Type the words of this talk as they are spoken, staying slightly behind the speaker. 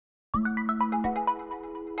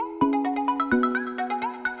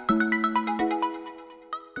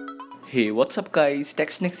Hey, what's up guys,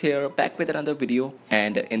 TechSnix here, back with another video,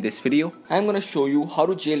 and in this video I'm gonna show you how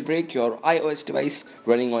to jailbreak your iOS device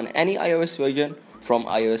running on any iOS version from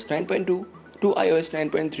iOS 9.2 to iOS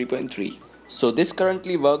 9.3.3. So this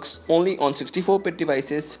currently works only on 64-bit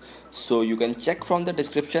devices, so you can check from the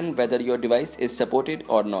description whether your device is supported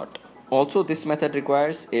or not. Also, this method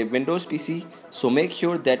requires a Windows PC, so make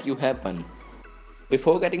sure that you have one.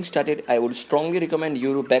 Before getting started, I would strongly recommend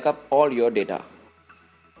you to back up all your data.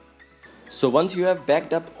 So once you have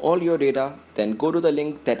backed up all your data, then go to the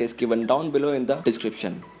link that is given down below in the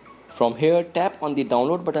description. From here, tap on the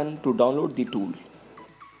download button to download the tool.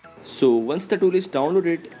 So once the tool is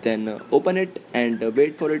downloaded, then open it and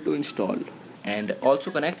wait for it to install. And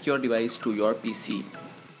also connect your device to your PC.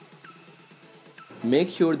 Make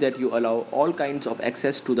sure that you allow all kinds of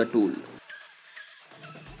access to the tool.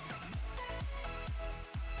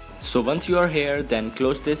 So once you are here, then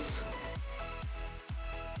close this.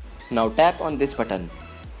 Now tap on this button.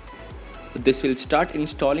 This will start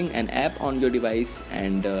installing an app on your device,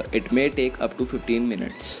 and it may take up to 15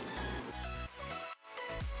 minutes.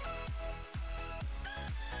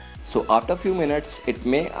 So after a few minutes, it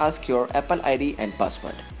may ask your Apple ID and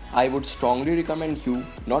password. I would strongly recommend you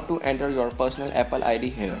not to enter your personal Apple ID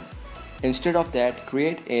here. Instead of that,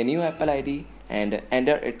 create a new Apple ID and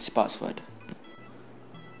enter its password.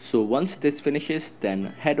 So once this finishes, then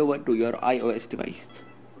head over to your iOS device.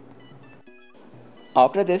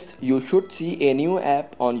 After this, you should see a new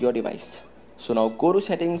app on your device. So now go to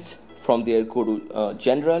settings, from there go to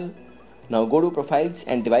general, now go to profiles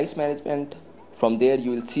and device management. From there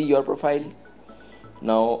you will see your profile.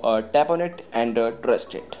 Now tap on it and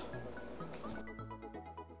trust it.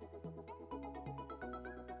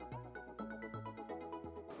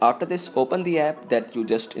 After this, open the app that you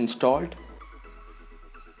just installed.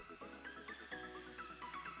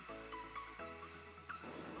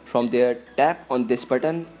 From there, tap on this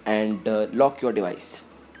button and lock your device.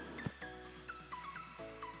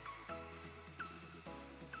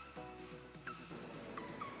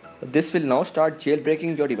 This will now start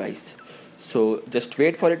jailbreaking your device. So just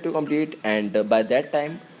wait for it to complete, and by that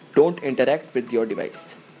time, don't interact with your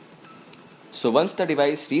device. So once the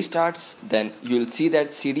device restarts, then you will see that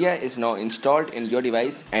Cydia is now installed in your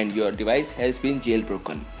device and your device has been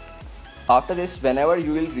jailbroken. After this, whenever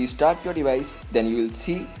you will restart your device, then you will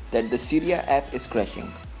see that the Cydia app is crashing.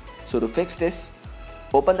 So to fix this,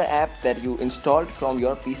 open the app that you installed from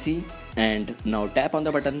your PC and now tap on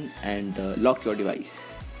the button and lock your device.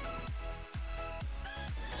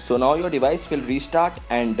 So now your device will restart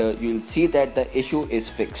and you will see that the issue is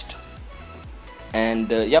fixed. And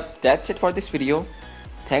yep, that's it for this video.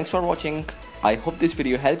 Thanks for watching. I hope this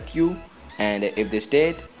video helped you, and if this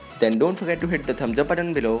did, then don't forget to hit the thumbs up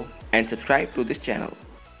button below and subscribe to this channel.